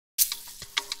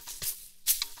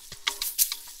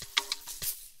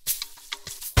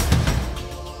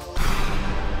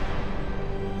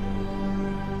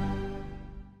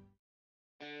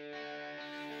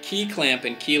Kee Klamp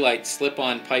and Kee Lite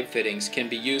slip-on pipe fittings can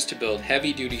be used to build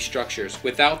heavy-duty structures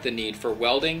without the need for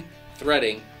welding,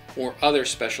 threading, or other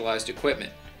specialized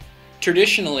equipment.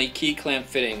 Traditionally, Kee Klamp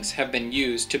fittings have been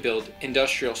used to build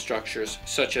industrial structures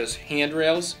such as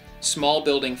handrails, small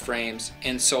building frames,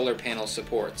 and solar panel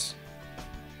supports.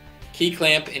 Kee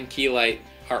Klamp and Kee Lite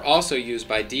are also used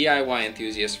by DIY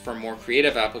enthusiasts for more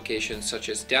creative applications such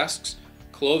as desks,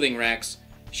 clothing racks,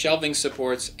 shelving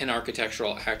supports, and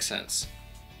architectural accents.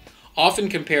 Often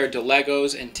compared to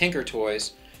Legos and Tinker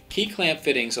Toys, Kee Klamp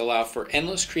fittings allow for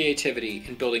endless creativity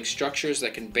in building structures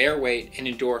that can bear weight and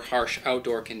endure harsh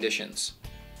outdoor conditions.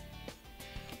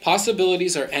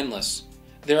 Possibilities are endless.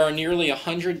 There are nearly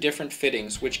 100 different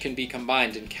fittings which can be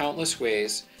combined in countless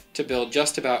ways to build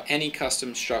just about any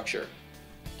custom structure.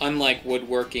 Unlike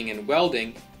woodworking and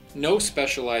welding, no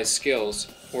specialized skills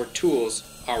or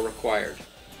tools are required.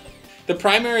 The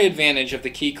primary advantage of the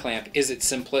Kee Klamp is its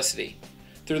simplicity.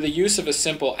 Through the use of a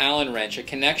simple Allen wrench, a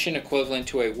connection equivalent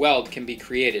to a weld can be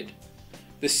created.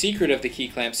 The secret of the Kee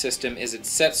Klamp system is its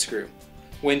set screw.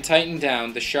 When tightened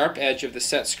down, the sharp edge of the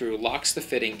set screw locks the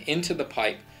fitting into the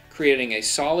pipe, creating a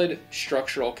solid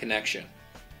structural connection.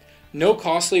 No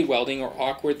costly welding or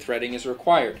awkward threading is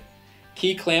required.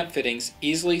 Kee Klamp fittings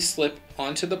easily slip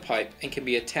onto the pipe and can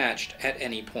be attached at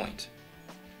any point.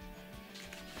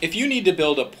 If you need to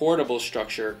build a portable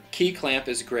structure, Kee Klamp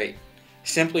is great.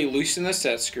 Simply loosen the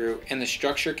set screw and the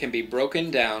structure can be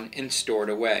broken down and stored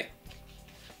away.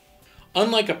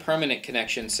 Unlike a permanent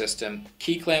connection system,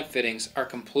 Kee Klamp fittings are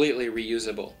completely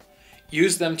reusable.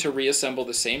 Use them to reassemble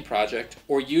the same project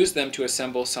or use them to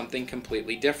assemble something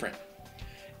completely different.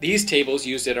 These tables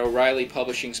used at O'Reilly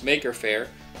Publishing's Maker Faire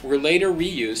were later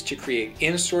reused to create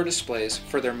in-store displays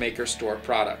for their Maker Store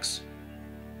products.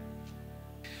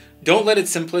 Don't let its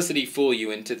simplicity fool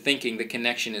you into thinking the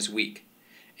connection is weak.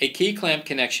 A Kee Klamp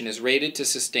connection is rated to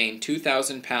sustain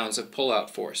 2,000 pounds of pull-out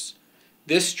force.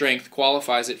 This strength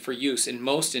qualifies it for use in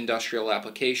most industrial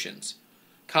applications.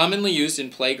 Commonly used in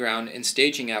playground and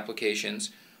staging applications,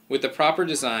 with the proper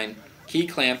design, Kee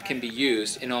Klamp can be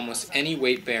used in almost any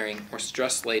weight-bearing or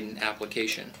stress-laden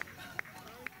application.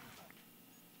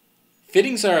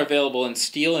 Fittings are available in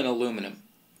steel and aluminum.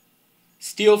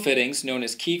 Steel fittings, known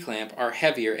as Kee Klamp, are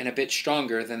heavier and a bit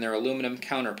stronger than their aluminum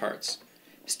counterparts.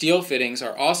 Steel fittings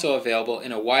are also available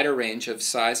in a wider range of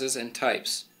sizes and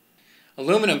types.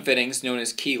 Aluminum fittings, known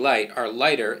as Kee Lite, are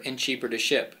lighter and cheaper to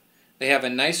ship. They have a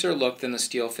nicer look than the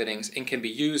steel fittings and can be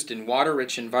used in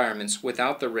water-rich environments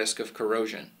without the risk of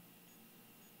corrosion.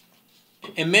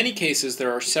 In many cases,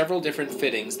 there are several different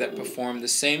fittings that perform the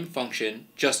same function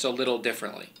just a little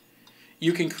differently.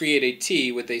 You can create a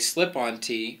T with a slip-on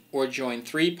T or join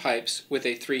 3 pipes with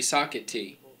a 3-socket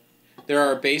T. There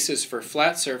are bases for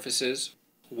flat surfaces,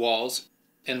 walls,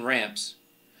 and ramps.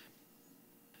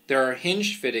 There are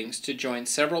hinged fittings to join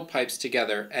several pipes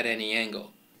together at any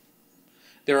angle.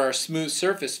 There are smooth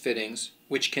surface fittings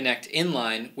which connect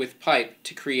inline with pipe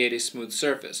to create a smooth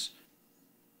surface.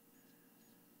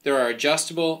 There are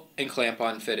adjustable and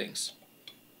clamp-on fittings.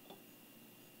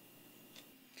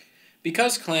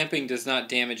 Because clamping does not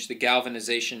damage the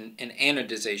galvanization and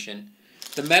anodization,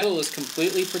 the metal is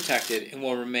completely protected and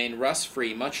will remain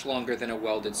rust-free much longer than a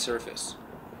welded surface.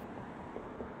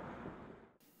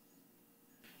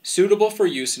 Suitable for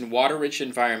use in water-rich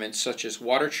environments such as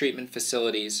water treatment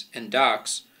facilities and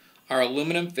docks, our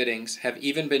aluminum fittings have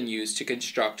even been used to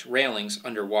construct railings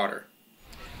underwater.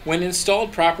 When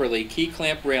installed properly, Kee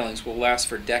Klamp railings will last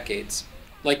for decades,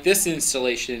 like this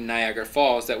installation in Niagara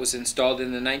Falls that was installed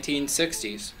in the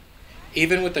 1960s.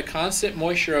 Even with the constant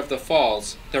moisture of the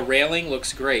falls, the railing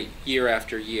looks great year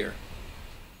after year.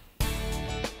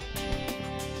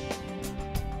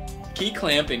 Kee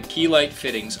Klamp and Kee Lite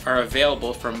fittings are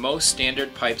available for most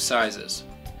standard pipe sizes.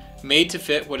 Made to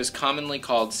fit what is commonly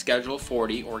called Schedule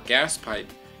 40 or gas pipe,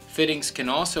 fittings can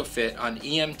also fit on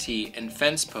EMT and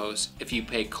fence posts if you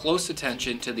pay close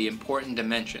attention to the important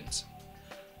dimensions.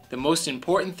 The most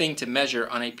important thing to measure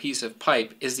on a piece of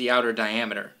pipe is the outer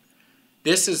diameter.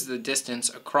 This is the distance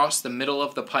across the middle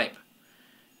of the pipe.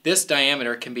 This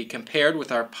diameter can be compared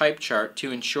with our pipe chart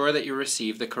to ensure that you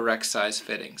receive the correct size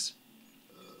fittings.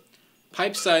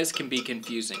 Pipe size can be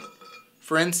confusing.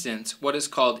 For instance, what is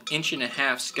called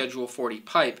 1.5" Schedule 40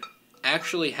 pipe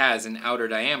actually has an outer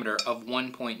diameter of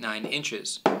 1.9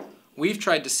 inches. We've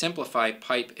tried to simplify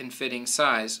pipe and fitting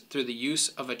size through the use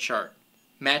of a chart.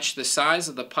 Match the size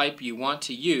of the pipe you want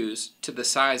to use to the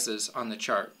sizes on the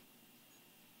chart.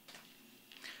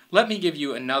 Let me give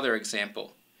you another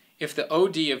example. If the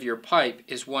OD of your pipe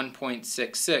is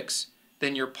 1.66,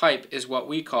 then your pipe is what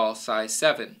we call size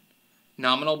 7.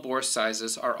 Nominal bore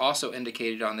sizes are also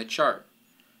indicated on the chart.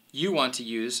 You want to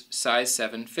use size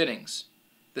 7 fittings.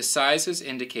 The size is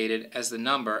indicated as the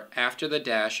number after the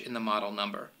dash in the model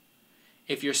number.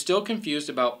 If you're still confused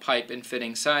about pipe and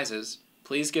fitting sizes,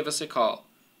 please give us a call.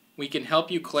 We can help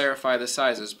you clarify the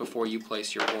sizes before you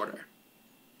place your order.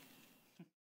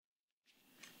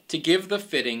 To give the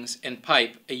fittings and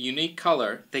pipe a unique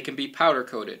color, they can be powder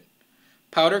coated.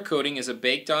 Powder coating is a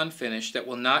baked-on finish that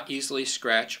will not easily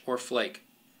scratch or flake.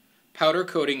 Powder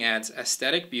coating adds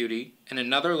aesthetic beauty and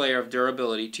another layer of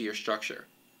durability to your structure.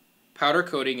 Powder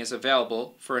coating is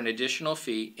available for an additional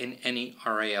fee in any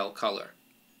RAL color.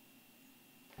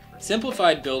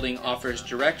 Simplified Building offers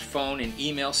direct phone and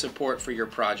email support for your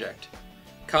project.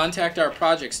 Contact our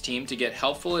projects team to get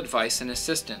helpful advice and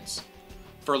assistance.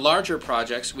 For larger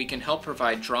projects, we can help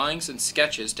provide drawings and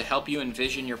sketches to help you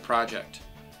envision your project.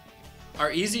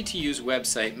 Our easy-to-use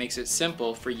website makes it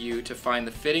simple for you to find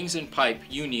the fittings and pipe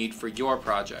you need for your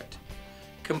project.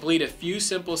 Complete a few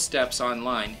simple steps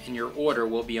online and your order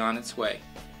will be on its way.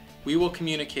 We will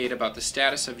communicate about the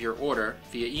status of your order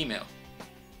via email.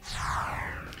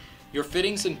 Your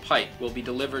fittings and pipe will be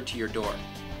delivered to your door.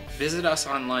 Visit us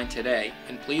online today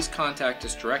and please contact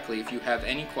us directly if you have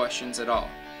any questions at all.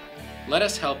 Let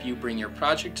us help you bring your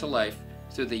project to life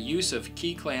through the use of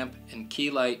Kee Klamp and Kee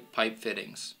Lite pipe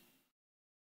fittings.